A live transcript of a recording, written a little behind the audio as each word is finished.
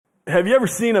Have you ever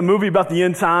seen a movie about the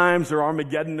end times or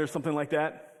Armageddon or something like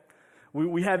that?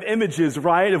 We have images,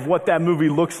 right, of what that movie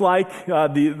looks like,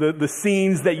 the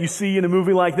scenes that you see in a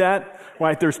movie like that,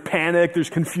 right? There's panic, there's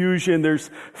confusion, there's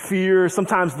fear.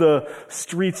 Sometimes the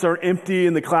streets are empty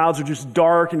and the clouds are just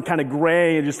dark and kind of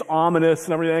gray and just ominous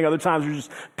and everything. Other times there's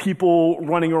just people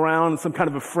running around in some kind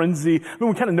of a frenzy. I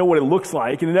mean, we kind of know what it looks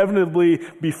like. And inevitably,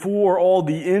 before all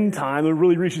the end time, it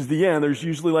really reaches the end, there's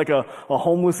usually like a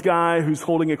homeless guy who's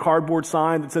holding a cardboard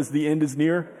sign that says the end is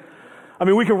near. I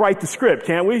mean, we can write the script,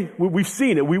 can't we? We've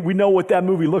seen it. We know what that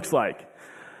movie looks like.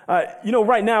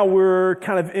 Right now we're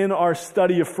kind of in our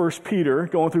study of 1 Peter,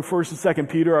 going through 1 and 2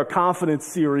 Peter, our confidence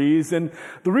series. And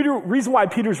the reason why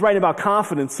Peter's writing about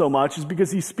confidence so much is because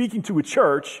he's speaking to a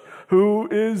church who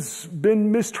has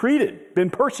been mistreated, been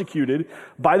persecuted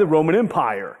by the Roman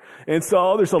Empire. And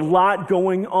so there's a lot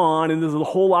going on, and there's a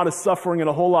whole lot of suffering and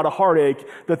a whole lot of heartache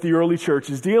that the early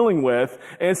church is dealing with.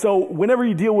 And so whenever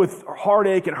you deal with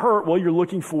heartache and hurt, well, you're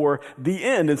looking for the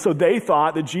end. And so they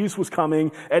thought that Jesus was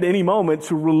coming at any moment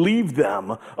to relieve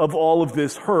them of all of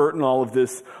this hurt and all of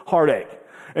this heartache.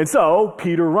 And so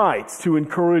Peter writes to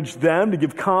encourage them, to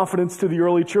give confidence to the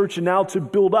early church, and now to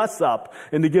build us up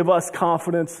and to give us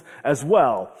confidence as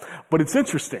well. But it's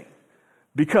interesting,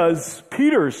 because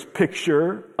Peter's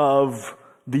picture of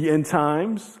the end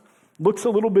times looks a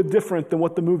little bit different than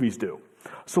what the movies do.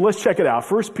 So let's check it out.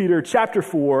 1 Peter chapter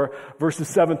 4, verses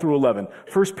 7 through 11.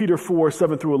 1 Peter 4,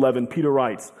 7 through 11, Peter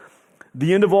writes,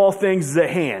 "The end of all things is at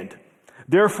hand.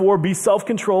 Therefore, be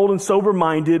self-controlled and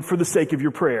sober-minded for the sake of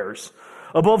your prayers.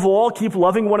 Above all, keep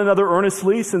loving one another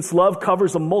earnestly, since love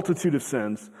covers a multitude of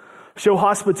sins. Show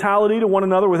hospitality to one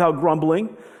another without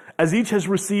grumbling. As each has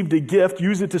received a gift,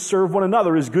 use it to serve one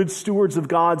another as good stewards of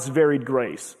God's varied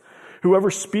grace. Whoever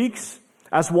speaks,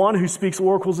 as one who speaks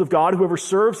oracles of God. Whoever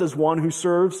serves, as one who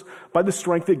serves by the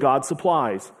strength that God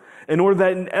supplies, in order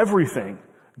that in everything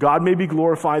God may be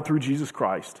glorified through Jesus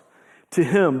Christ. To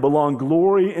him belong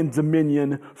glory and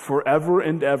dominion forever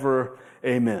and ever.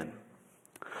 Amen."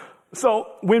 So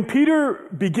when Peter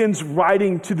begins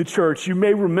writing to the church, you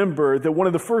may remember that one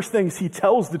of the first things he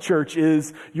tells the church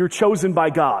is, you're chosen by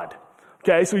God.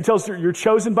 Okay, so he tells you, you're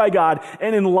chosen by God.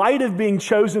 And in light of being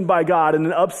chosen by God in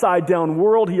an upside down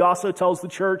world, he also tells the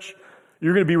church,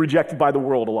 you're going to be rejected by the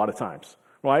world a lot of times,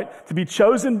 right? To be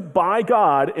chosen by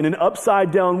God in an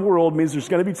upside down world means there's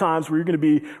going to be times where you're going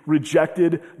to be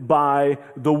rejected by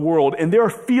the world. And they're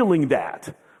feeling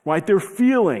that, right? They're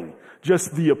feeling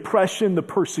just the oppression, the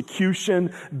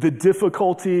persecution, the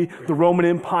difficulty, the Roman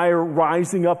Empire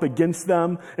rising up against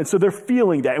them. And so they're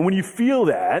feeling that. And when you feel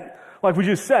that, like we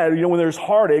just said, when there's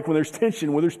heartache, when there's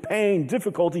tension, when there's pain,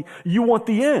 difficulty, you want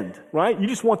the end, right? You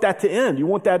just want that to end. You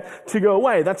want that to go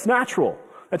away. That's natural.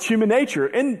 That's human nature.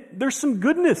 And there's some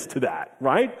goodness to that,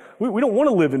 right? We don't want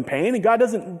to live in pain, and God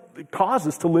doesn't cause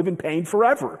us to live in pain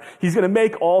forever. He's going to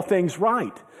make all things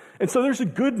right. And so there's a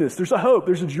goodness, there's a hope,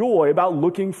 there's a joy about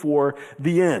looking for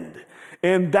the end.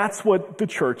 And that's what the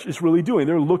church is really doing.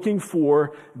 They're looking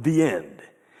for the end.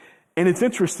 And it's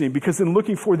interesting because in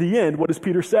looking for the end, what does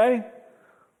Peter say?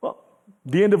 Well,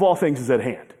 the end of all things is at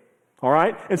hand. All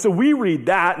right? And so we read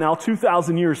that now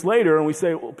 2,000 years later and we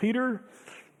say, well, Peter,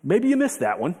 maybe you missed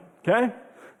that one. Okay?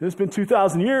 It's been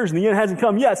 2,000 years and the end hasn't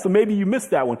come yet, so maybe you missed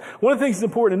that one. One of the things that's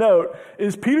important to note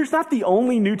is Peter's not the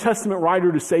only New Testament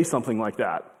writer to say something like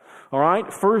that. All right,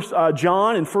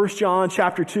 John in 1 John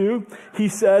chapter 2, he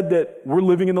said that we're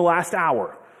living in the last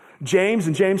hour. James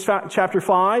in James chapter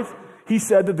 5, he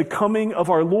said that the coming of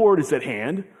our Lord is at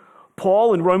hand.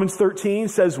 Paul in Romans 13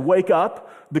 says, wake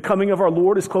up, the coming of our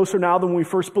Lord is closer now than when we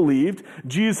first believed.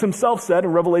 Jesus himself said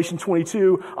in Revelation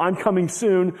 22, I'm coming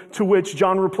soon, to which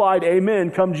John replied,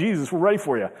 amen, come Jesus, we're ready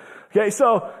for you. Okay,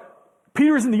 so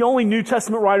Peter isn't the only New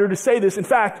Testament writer to say this. In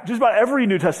fact, just about every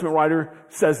New Testament writer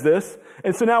says this.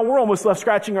 And so now we're almost left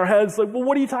scratching our heads like, well,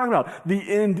 what are you talking about? The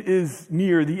end is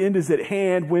near. The end is at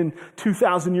hand, when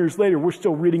 2,000 years later, we're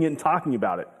still reading it and talking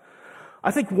about it.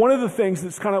 I think one of the things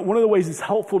that's one of the ways it's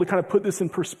helpful to kind of put this in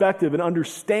perspective and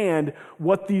understand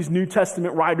what these New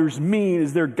Testament writers mean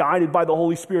as they're guided by the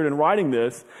Holy Spirit in writing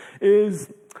this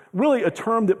is really a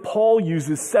term that Paul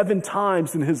uses 7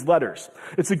 times in his letters.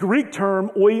 It's a Greek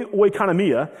term,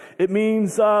 oikonomia. It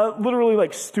means literally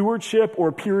like stewardship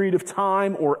or period of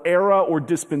time or era or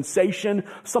dispensation,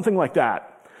 something like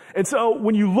that. And so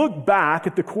when you look back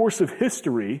at the course of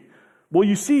history, well,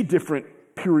 you see different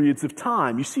periods of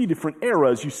time. You see different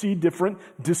eras. You see different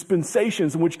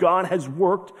dispensations in which God has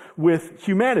worked with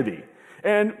humanity.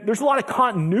 And there's a lot of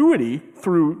continuity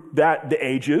through the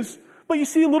ages, but you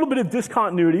see a little bit of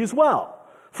discontinuity as well.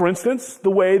 For instance,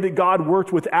 the way that God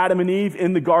worked with Adam and Eve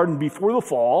in the garden before the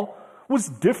fall was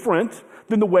different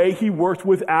than the way he worked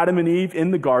with Adam and Eve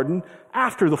in the garden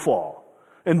after the fall.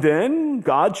 And then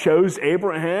God chose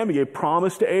Abraham. He gave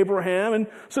promise to Abraham. And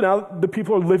so now the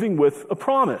people are living with a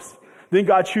promise. Then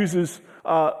God chooses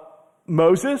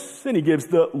Moses, and he gives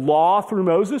the law through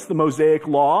Moses, the Mosaic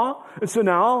law. And so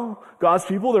now God's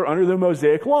people, they're under the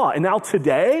Mosaic law. And now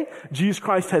today, Jesus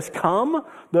Christ has come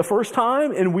the first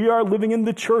time, and we are living in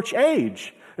the church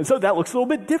age. And so that looks a little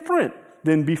bit different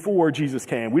than before Jesus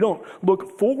came. We don't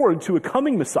look forward to a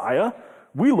coming Messiah.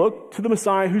 We look to the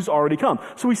Messiah who's already come.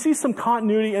 So we see some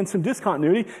continuity and some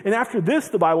discontinuity. And after this,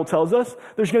 the Bible tells us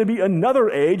there's going to be another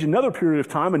age, another period of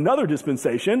time, another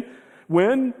dispensation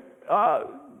when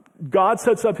God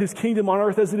sets up his kingdom on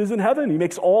earth as it is in heaven. He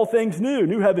makes all things new,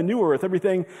 new heaven, new earth.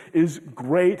 Everything is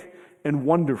great and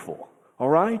wonderful. All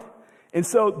right? And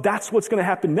so that's what's going to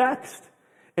happen next.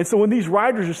 And so when these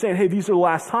writers are saying, hey, these are the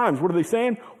last times, what are they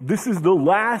saying? This is the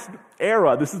last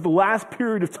era. This is the last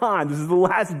period of time. This is the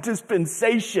last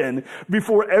dispensation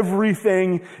before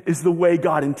everything is the way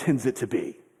God intends it to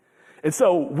be. And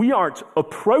so we aren't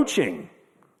approaching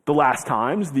the last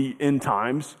times, the end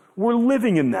times. We're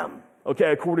living in them,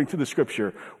 okay, according to the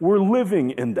scripture. We're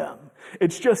living in them.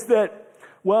 It's just that,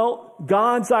 well,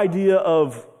 God's idea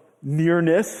of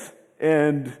nearness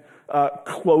and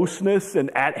closeness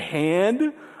and at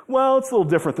hand, well, it's a little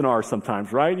different than ours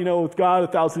sometimes, right? You know, with God,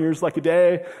 1,000 years is like a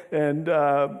day, and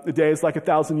a day is like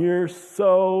 1,000 years.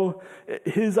 So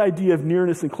his idea of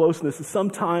nearness and closeness is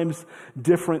sometimes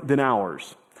different than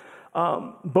ours.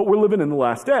 But we're living in the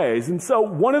last days. And so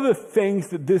one of the things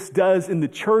that this does in the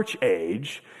church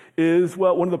age is,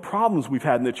 well, one of the problems we've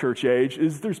had in the church age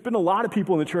is there's been a lot of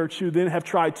people in the church who then have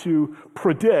tried to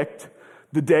predict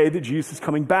the day that Jesus is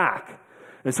coming back.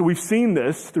 And so we've seen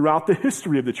this throughout the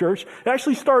history of the church. It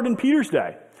actually started in Peter's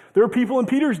day. There were people in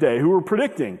Peter's day who were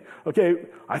predicting, okay,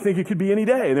 I think it could be any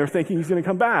day. And they're thinking he's going to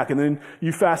come back. And then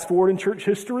you fast forward in church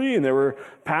history, and there were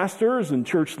pastors and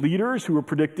church leaders who were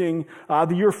predicting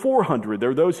the year 400. There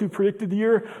were those who predicted the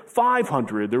year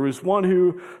 500. There was one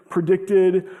who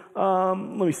predicted,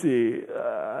 October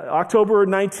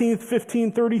 19th,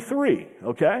 1533,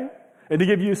 okay? And to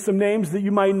give you some names that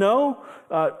you might know,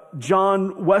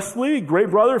 John Wesley, great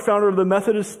brother, founder of the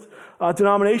Methodist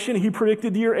denomination, he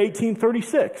predicted the year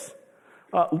 1836.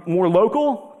 More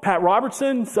local, Pat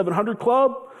Robertson, 700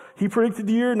 Club, he predicted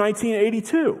the year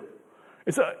 1982.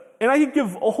 And I could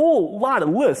give a whole lot of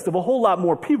list of a whole lot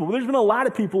more people, but there's been a lot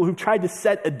of people who've tried to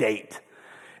set a date.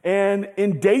 And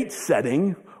in date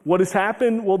setting, what has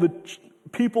happened? Well, the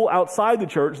people outside the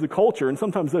church, the culture, and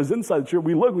sometimes those inside the church,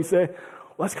 we say,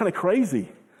 well, that's kind of crazy.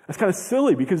 That's kind of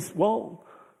silly because, well,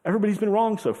 everybody's been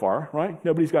wrong so far, right?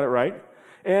 Nobody's got it right.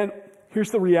 And here's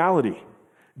the reality.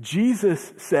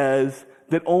 Jesus says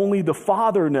that only the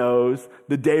Father knows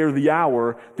the day or the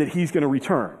hour that he's going to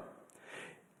return.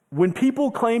 When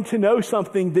people claim to know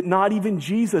something that not even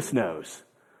Jesus knows,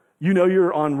 you know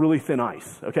you're on really thin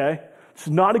ice, okay? It's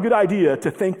not a good idea to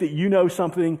think that you know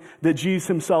something that Jesus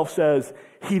himself says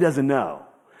he doesn't know.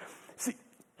 See,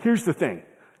 here's the thing.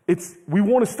 We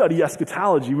want to study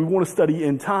eschatology. We want to study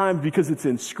end times because it's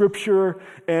in Scripture.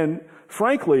 And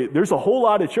frankly, there's a whole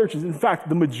lot of churches. In fact,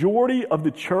 the majority of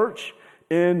the church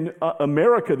in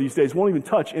America these days won't even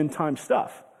touch end time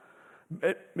stuff.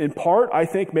 In part, I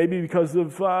think maybe because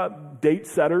of date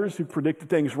setters who predicted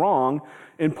things wrong.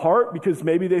 In part because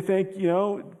maybe they think,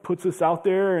 it puts us out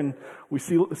there and we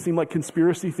seem like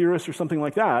conspiracy theorists or something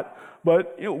like that.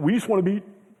 But, we just want to be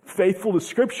faithful to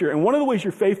Scripture. And one of the ways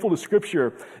you're faithful to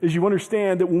Scripture is you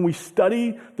understand that when we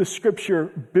study the Scripture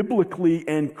biblically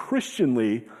and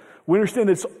Christianly, we understand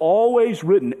that it's always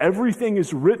written. Everything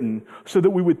is written so that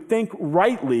we would think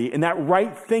rightly, and that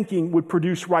right thinking would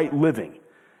produce right living.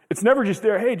 It's never just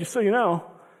there, hey, just so you know,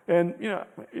 and,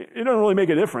 it doesn't really make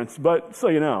a difference, but so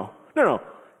you know. No.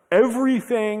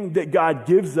 Everything that God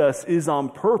gives us is on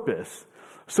purpose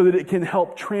so that it can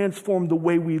help transform the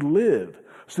way we live.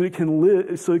 So it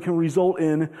can result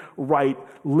in right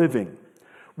living.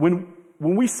 When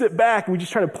we sit back and we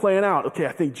just try to plan out, okay,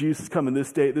 I think Jesus is coming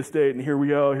this date, and here we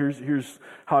go, here's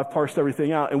how I've parsed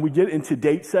everything out, and we get into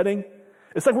date setting,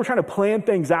 it's like we're trying to plan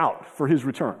things out for his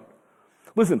return.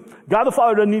 Listen, God the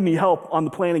Father doesn't need any help on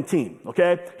the planning team,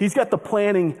 okay? He's got the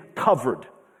planning covered.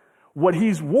 What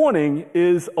he's wanting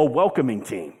is a welcoming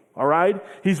team. All right?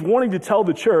 He's wanting to tell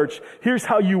the church, here's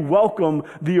how you welcome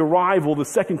the arrival, the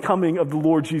second coming of the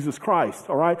Lord Jesus Christ.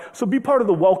 All right? So be part of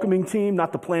the welcoming team,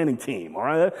 not the planning team. All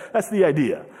right? That's the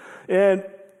idea. And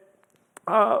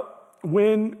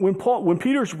when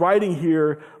Peter's writing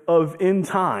here of end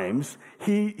times,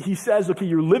 he says, okay,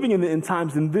 you're living in the end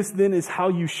times, and this then is how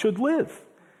you should live.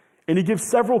 And he gives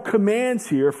several commands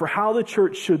here for how the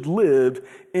church should live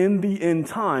in the end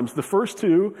times. The first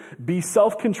two, be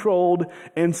self-controlled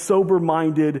and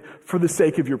sober-minded for the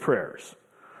sake of your prayers.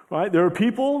 Right? There are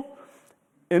people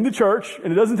in the church,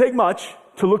 and it doesn't take much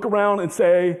to look around and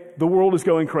say, the world is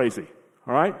going crazy.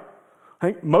 All right? I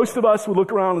think most of us would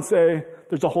look around and say,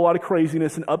 there's a whole lot of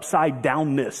craziness and upside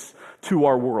downness to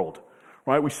our world.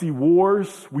 Right? We see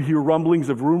wars. We hear rumblings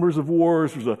of rumors of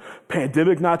wars. There's a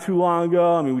pandemic not too long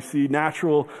ago. I mean, we see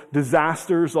natural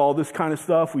disasters, all this kind of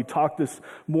stuff. We talked this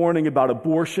morning about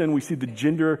abortion. We see the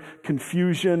gender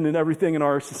confusion and everything in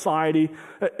our society.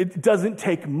 It doesn't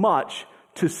take much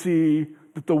to see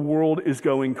that the world is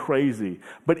going crazy.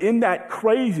 But in that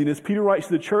craziness, Peter writes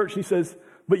to the church and he says,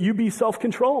 but you be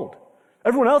self-controlled.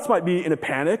 Everyone else might be in a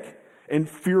panic and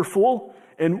fearful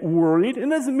and worried.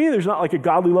 And it doesn't mean there's not like a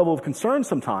godly level of concern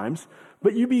sometimes,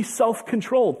 but you be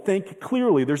self-controlled. Think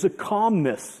clearly. There's a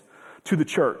calmness to the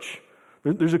church.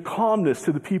 There's a calmness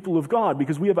to the people of God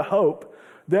because we have a hope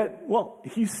that, well,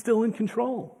 he's still in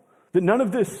control. That none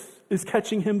of this is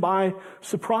catching him by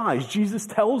surprise. Jesus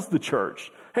tells the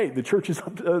church, hey,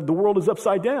 the world is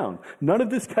upside down. None of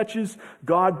this catches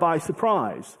God by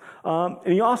surprise.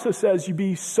 And he also says you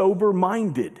be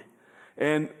sober-minded.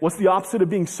 And what's the opposite of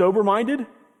being sober-minded?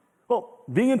 Well,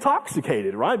 being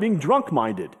intoxicated, right? Being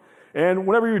drunk-minded. And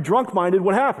whenever you're drunk-minded,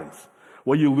 what happens?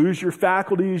 Well, you lose your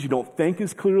faculties. You don't think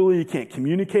as clearly. You can't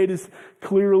communicate as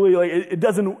clearly. Like it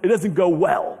doesn't go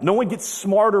well. No one gets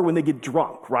smarter when they get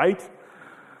drunk, right?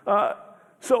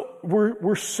 So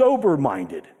we're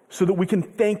sober-minded so that we can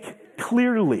think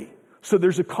clearly. So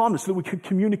there's a calmness so that we can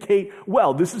communicate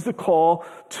well. This is the call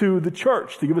to the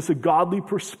church to give us a godly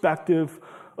perspective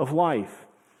of life.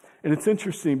 And it's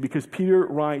interesting because Peter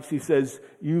writes, he says,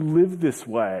 you live this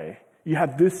way. You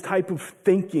have this type of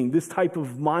thinking, this type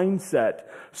of mindset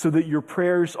so that your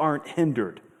prayers aren't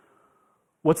hindered.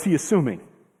 What's he assuming?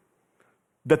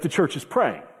 That the church is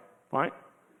praying, right?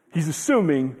 He's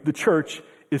assuming the church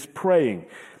is praying.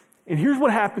 And here's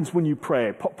what happens when you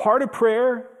pray. Part of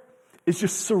prayer is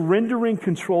just surrendering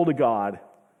control to God.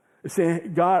 It's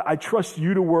saying, God, I trust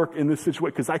you to work in this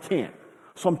situation because I can't.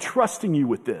 So I'm trusting you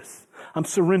with this. I'm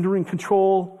surrendering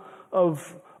control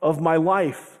of my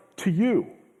life to you.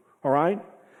 All right?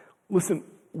 Listen,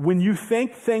 when you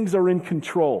think things are in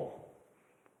control,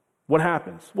 what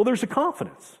happens? Well, there's a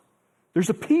confidence. There's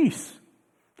a peace.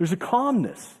 There's a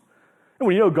calmness. And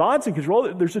when you know God's in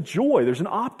control, there's a joy. There's an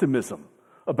optimism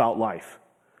about life.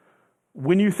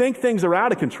 When you think things are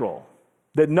out of control,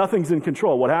 that nothing's in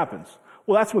control, what happens?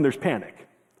 Well, that's when there's panic,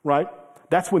 right?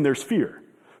 That's when there's fear.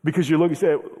 Because you look and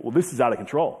say, well, this is out of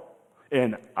control.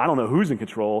 And I don't know who's in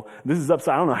control. This is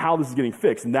upside. I don't know how this is getting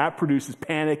fixed. And that produces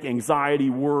panic, anxiety,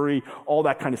 worry, all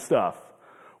that kind of stuff.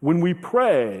 When we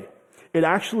pray, it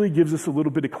actually gives us a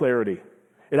little bit of clarity.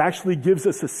 It actually gives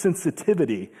us a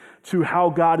sensitivity to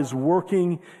how God is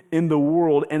working in the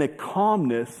world and a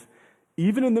calmness,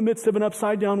 even in the midst of an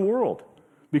upside-down world.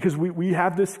 Because we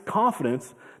have this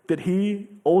confidence that he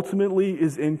ultimately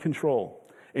is in control.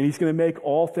 And he's going to make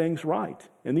all things right.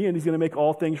 In the end, he's going to make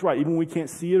all things right. Even when we can't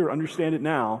see it or understand it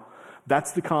now,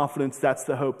 that's the confidence, that's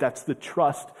the hope, that's the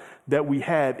trust that we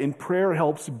have. And prayer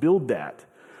helps build that.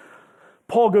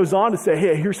 Paul goes on to say,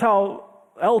 hey, here's how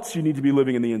else you need to be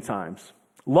living in the end times.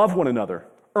 Love one another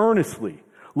earnestly.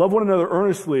 Love one another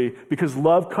earnestly because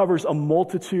love covers a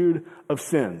multitude of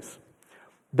sins.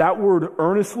 That word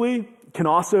earnestly can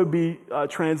also be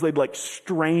translated like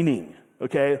straining,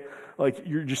 okay? Like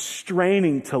you're just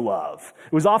straining to love.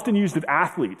 It was often used of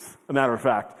athletes, a matter of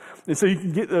fact. And so you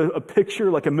can get a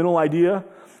picture, like a mental idea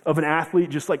of an athlete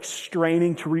just like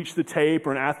straining to reach the tape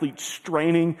or an athlete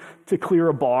straining to clear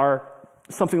a bar,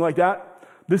 something like that.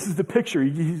 This is the picture.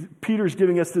 Peter's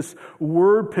giving us this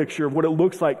word picture of what it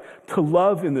looks like to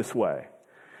love in this way.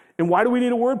 And why do we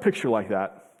need a word picture like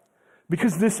that?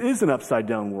 Because this is an upside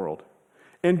down world.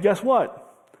 And guess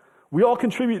what? We all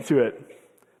contribute to it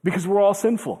because we're all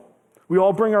sinful. We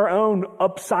all bring our own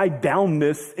upside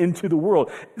downness into the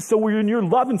world. So when you're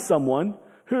loving someone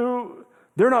who,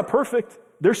 they're not perfect,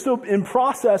 they're still in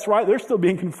process, right? They're still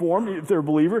being conformed, if they're a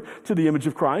believer, to the image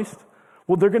of Christ.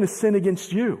 Well, they're going to sin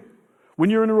against you. When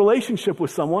you're in a relationship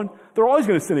with someone, they're always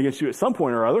going to sin against you at some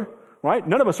point or other, right?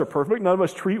 None of us are perfect. None of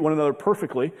us treat one another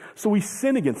perfectly. So we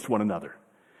sin against one another.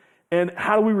 And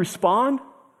how do we respond?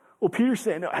 Well, Peter's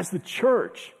saying, no, as the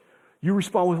church, you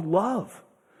respond with love.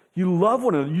 You love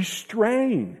one another. You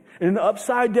strain. In an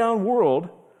upside-down world,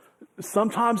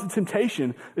 sometimes the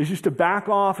temptation is just to back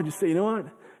off and just say, you know what?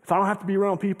 If I don't have to be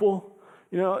around people,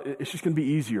 it's just going to be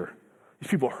easier. These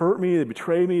people hurt me. They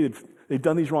betray me. They've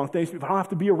done these wrong things. If I don't have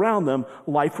to be around them,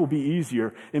 life will be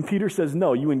easier. And Peter says,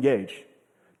 no, you engage.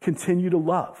 Continue to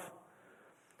love.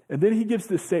 And then he gives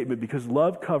this statement, because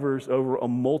love covers over a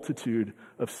multitude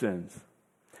of sins.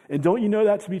 And don't you know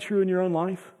that to be true in your own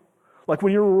life? Like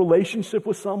when you're in a relationship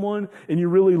with someone and you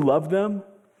really love them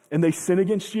and they sin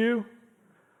against you,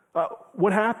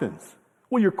 what happens?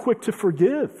 Well, you're quick to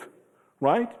forgive,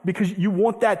 right? Because you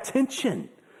want that tension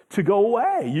to go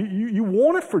away. You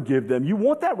want to forgive them. You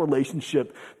want that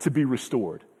relationship to be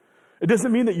restored. It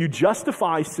doesn't mean that you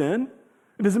justify sin.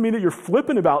 It doesn't mean that you're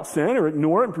flippant about sin or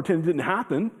ignore it and pretend it didn't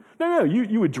happen. No,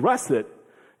 you address it.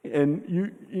 And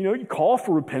you call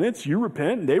for repentance, you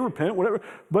repent, and they repent, whatever.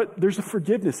 But there's a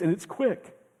forgiveness, and it's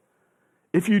quick.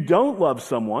 If you don't love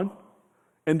someone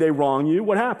and they wrong you,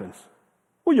 what happens?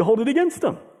 Well, you hold it against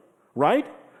them, right?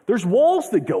 There's walls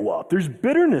that go up. There's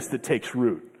bitterness that takes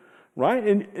root, right?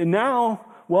 And now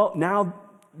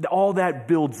all that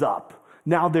builds up.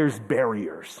 Now there's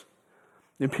barriers.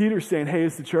 And Peter's saying, hey,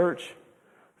 as the church,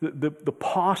 the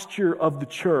posture of the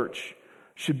church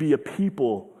should be a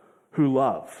people who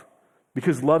love,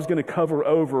 because love's going to cover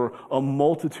over a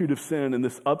multitude of sin in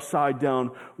this upside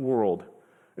down world.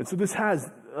 And so this has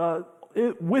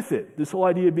this whole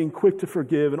idea of being quick to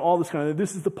forgive and all this kind of,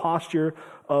 this is the posture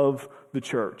of the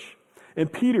church.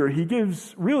 And Peter, he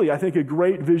gives really, I think, a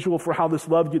great visual for how this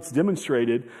love gets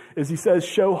demonstrated, as he says,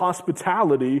 show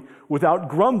hospitality without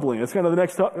grumbling. That's kind of the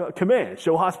next command,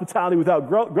 show hospitality without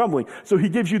grumbling. So he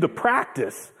gives you the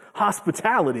practice,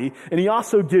 hospitality, and he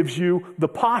also gives you the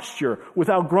posture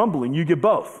without grumbling. You get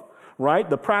both, right?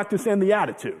 The practice and the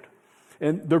attitude.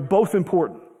 And they're both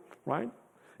important, right?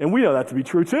 And we know that to be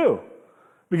true too.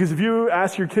 Because if you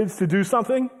ask your kids to do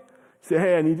something, say,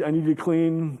 hey, I need you to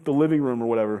clean the living room or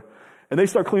whatever, and they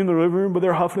start cleaning the living room, but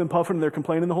they're huffing and puffing and they're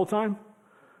complaining the whole time,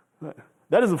 that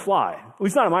doesn't fly. At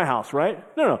least not in my house, right?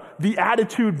 No. The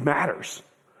attitude matters.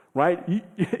 Right?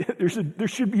 There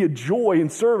should be a joy in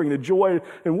serving, a joy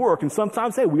in work. And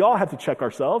sometimes, hey, we all have to check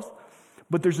ourselves,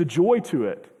 but there's a joy to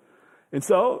it. And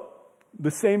so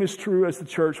the same is true as the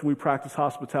church when we practice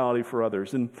hospitality for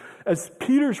others. And as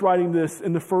Peter's writing this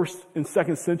in the first and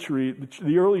second century,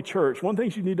 the early church, one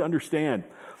thing you need to understand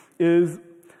is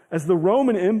as the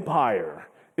Roman Empire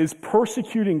is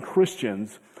persecuting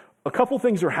Christians, a couple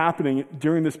things are happening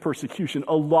during this persecution.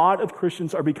 A lot of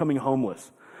Christians are becoming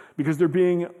homeless, because they're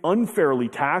being unfairly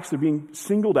taxed, they're being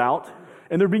singled out,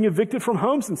 and they're being evicted from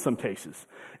homes in some cases.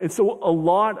 And so a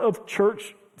lot of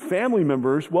church family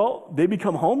members, well, they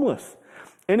become homeless.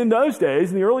 And in those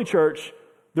days, in the early church,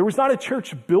 there was not a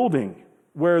church building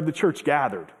where the church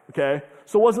gathered, okay?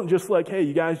 So it wasn't just like, hey,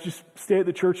 you guys just stay at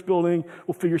the church building,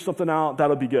 we'll figure something out,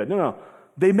 that'll be good. No.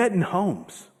 They met in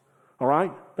homes, all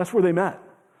right? That's where they met.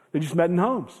 They just met in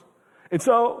homes. And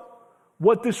so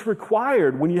what this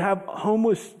required, when you have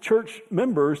homeless church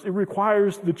members, it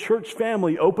requires the church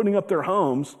family opening up their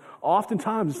homes,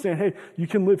 oftentimes and saying, hey, you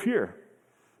can live here.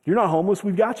 You're not homeless,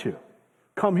 we've got you.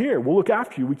 Come here, we'll look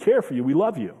after you, we care for you, we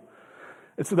love you.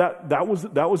 And so that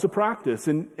was the practice.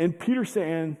 And Peter's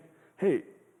saying, hey,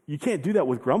 you can't do that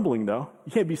with grumbling, though.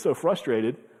 You can't be so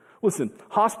frustrated. Listen,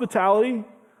 hospitality,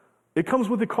 it comes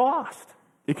with a cost.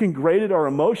 It can grate at our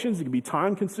emotions, it can be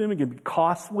time-consuming, it can be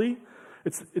costly.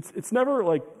 It's never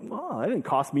like, oh, that didn't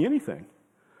cost me anything.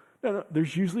 No,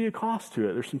 there's usually a cost to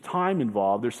it. There's some time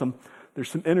involved. There's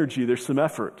some energy. There's some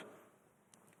effort.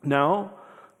 Now,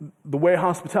 the way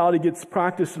hospitality gets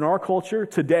practiced in our culture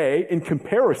today, in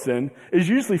comparison, is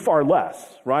usually far less,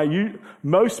 right?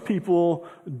 Most people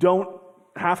don't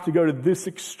have to go to this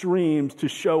extremes to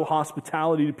show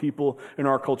hospitality to people in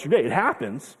our culture today. It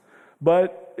happens,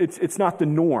 but it's not the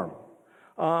norm.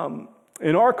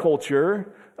 In our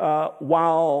culture,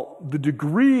 while the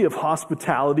degree of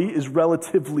hospitality is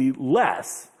relatively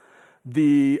less,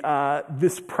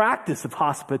 this practice of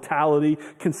hospitality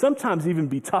can sometimes even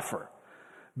be tougher,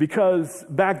 because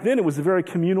back then it was a very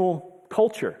communal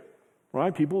culture,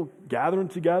 right? People gathering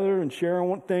together and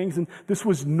sharing things, and this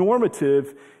was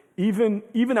normative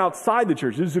even outside the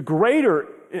church. It was a greater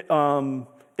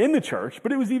in the church,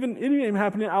 but it didn't even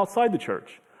happen outside the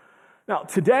church. Now,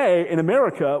 today in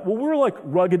America, well, we're like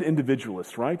rugged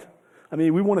individualists, right? I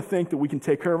mean, we want to think that we can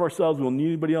take care of ourselves. We don't need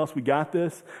anybody else. We got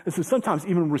this. And so sometimes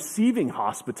even receiving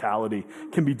hospitality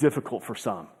can be difficult for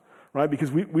some, right? Because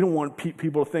we don't want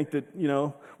people to think that,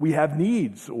 we have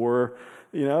needs, or,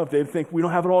 if they think we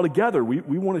don't have it all together,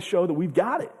 we want to show that we've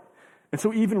got it. And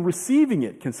so even receiving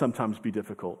it can sometimes be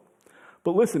difficult.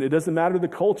 But listen, it doesn't matter the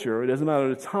culture. It doesn't matter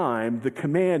the time. The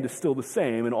command is still the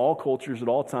same in all cultures at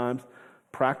all times.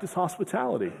 Practice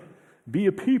hospitality. Be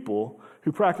a people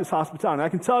who practice hospitality. And I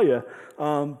can tell you,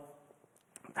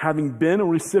 having been a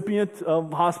recipient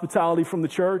of hospitality from the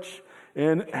church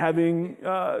and having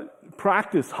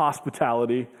practiced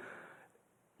hospitality,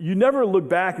 you never look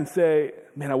back and say,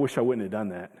 man, I wish I wouldn't have done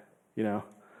that.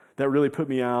 That really put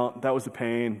me out. That was a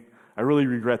pain. I really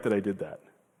regret that I did that.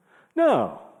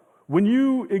 No. When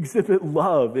you exhibit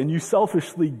love and you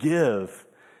selfishly give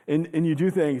and you do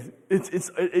things,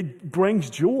 it brings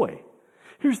joy.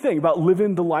 Here's the thing about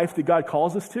living the life that God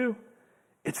calls us to.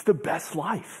 It's the best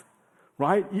life,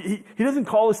 right? He doesn't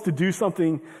call us to do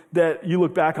something that you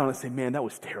look back on and say, man, that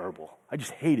was terrible. I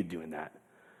just hated doing that.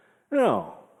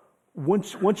 No.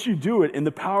 Once you do it, in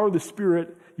the power of the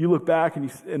Spirit, you look back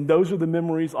and those are the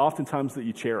memories oftentimes that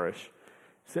you cherish.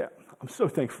 You say, I'm so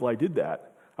thankful I did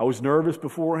that. I was nervous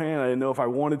beforehand. I didn't know if I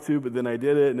wanted to, but then I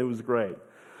did it, and it was great.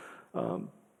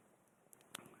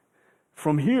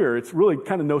 From here, it's really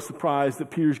kind of no surprise that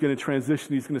Peter's going to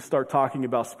transition. He's going to start talking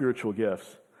about spiritual gifts.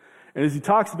 And as he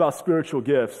talks about spiritual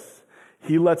gifts,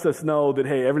 he lets us know that,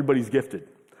 hey, everybody's gifted.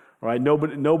 All right?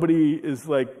 Nobody is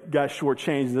got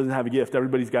shortchanged and doesn't have a gift.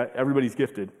 Everybody's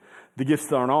gifted. The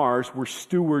gifts aren't ours. We're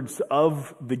stewards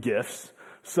of the gifts.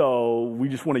 So we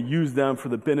just want to use them for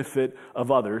the benefit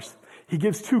of others. He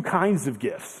gives two kinds of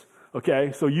gifts.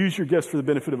 Okay, so use your gifts for the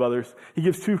benefit of others. He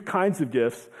gives two kinds of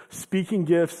gifts, speaking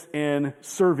gifts and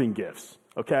serving gifts.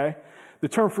 Okay? The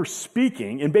term for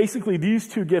speaking, and basically these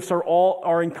two gifts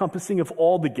are encompassing of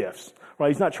all the gifts. Right?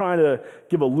 He's not trying to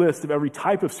give a list of every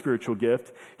type of spiritual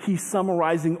gift. He's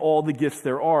summarizing all the gifts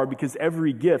there are because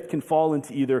every gift can fall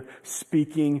into either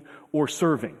speaking or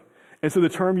serving. And so the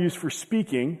term used for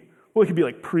speaking, well, it could be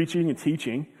like preaching and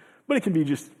teaching, but it can be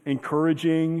just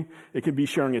encouraging. It can be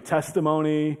sharing a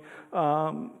testimony,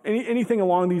 anything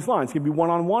along these lines. It can be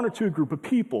one-on-one or to a group of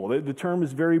people. The term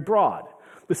is very broad.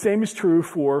 The same is true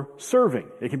for serving.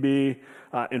 It can be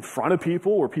in front of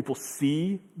people where people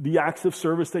see the acts of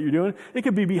service that you're doing. It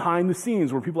could be behind the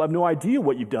scenes where people have no idea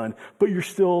what you've done, but you're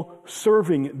still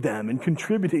serving them and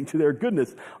contributing to their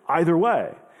goodness either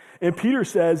way. And Peter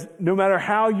says, no matter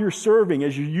how you're serving,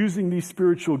 as you're using these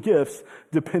spiritual gifts,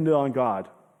 depend on God.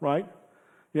 Right?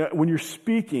 When you're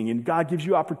speaking and God gives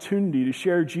you opportunity to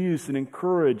share Jesus and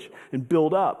encourage and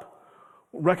build up,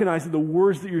 recognize that the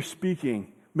words that you're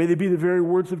speaking, may they be the very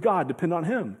words of God. Depend on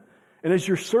Him. And as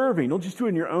you're serving, don't just do it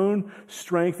in your own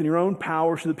strength and your own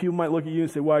power so that people might look at you and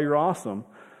say, wow, you're awesome.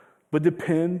 But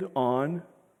depend on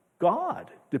God.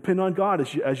 Depend on God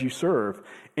as you serve.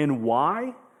 And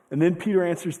why? And then Peter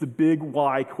answers the big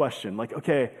why question.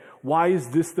 Okay, why is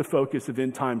this the focus of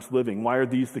end times living? Why are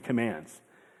these the commands?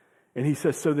 And he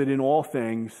says, so that in all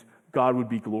things, God would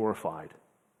be glorified.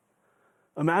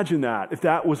 Imagine that, if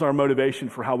that was our motivation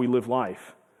for how we live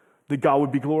life, that God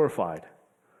would be glorified,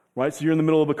 right? So you're in the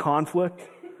middle of a conflict,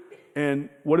 and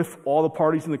what if all the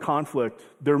parties in the conflict,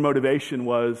 their motivation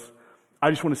was, I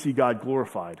just want to see God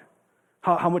glorified?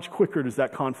 How much quicker does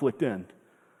that conflict end?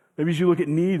 Maybe as you look at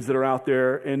needs that are out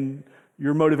there, and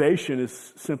your motivation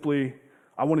is simply,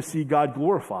 I want to see God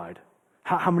glorified.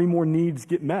 How many more needs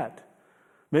get met?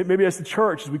 Maybe as a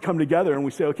church, as we come together and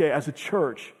we say, okay, as a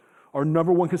church, our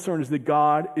number one concern is that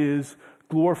God is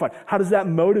glorified. How does that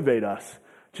motivate us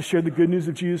to share the good news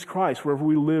of Jesus Christ wherever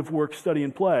we live, work, study,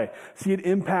 and play? See, it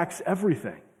impacts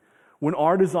everything. When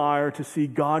our desire to see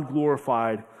God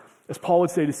glorified, as Paul would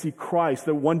say, to see Christ,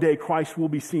 that one day Christ will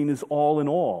be seen as all in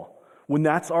all. When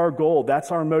that's our goal, that's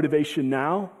our motivation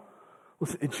now,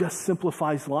 listen, it just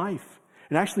simplifies life.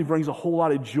 It actually brings a whole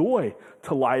lot of joy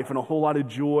to life and a whole lot of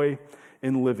joy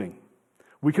in living.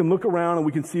 We can look around and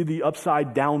we can see the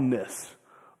upside downness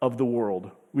of the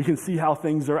world. We can see how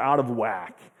things are out of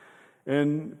whack.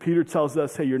 And Peter tells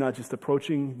us, hey, you're not just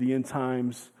approaching the end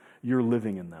times, you're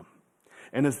living in them.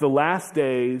 And as the last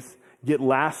days get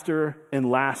laster and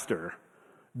laster,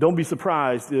 don't be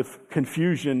surprised if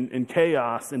confusion and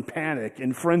chaos and panic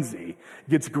and frenzy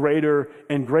gets greater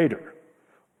and greater.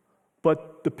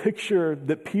 But the picture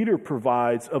that Peter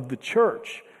provides of the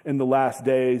church in the last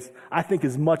days, I think,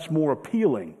 is much more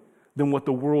appealing than what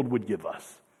the world would give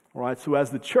us. All right, so as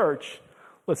the church,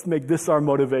 let's make this our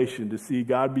motivation to see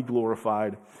God be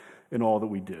glorified in all that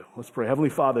we do. Let's pray. Heavenly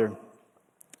Father,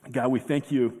 God, we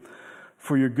thank you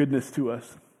for your goodness to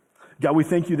us. God, we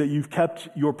thank you that you've kept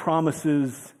your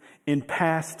promises in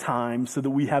past times so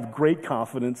that we have great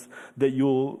confidence that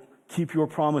you'll keep your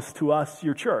promise to us,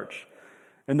 your church,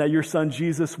 and that your Son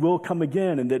Jesus will come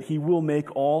again and that he will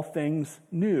make all things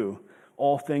new,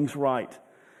 all things right.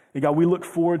 And God, we look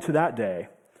forward to that day.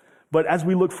 But as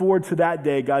we look forward to that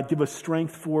day, God, give us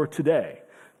strength for today,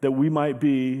 that we might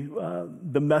be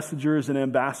the messengers and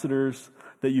ambassadors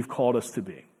that you've called us to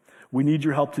be. We need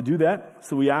your help to do that,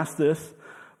 so we ask this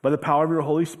by the power of your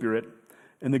Holy Spirit.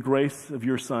 in the grace of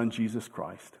your Son, Jesus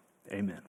Christ. Amen.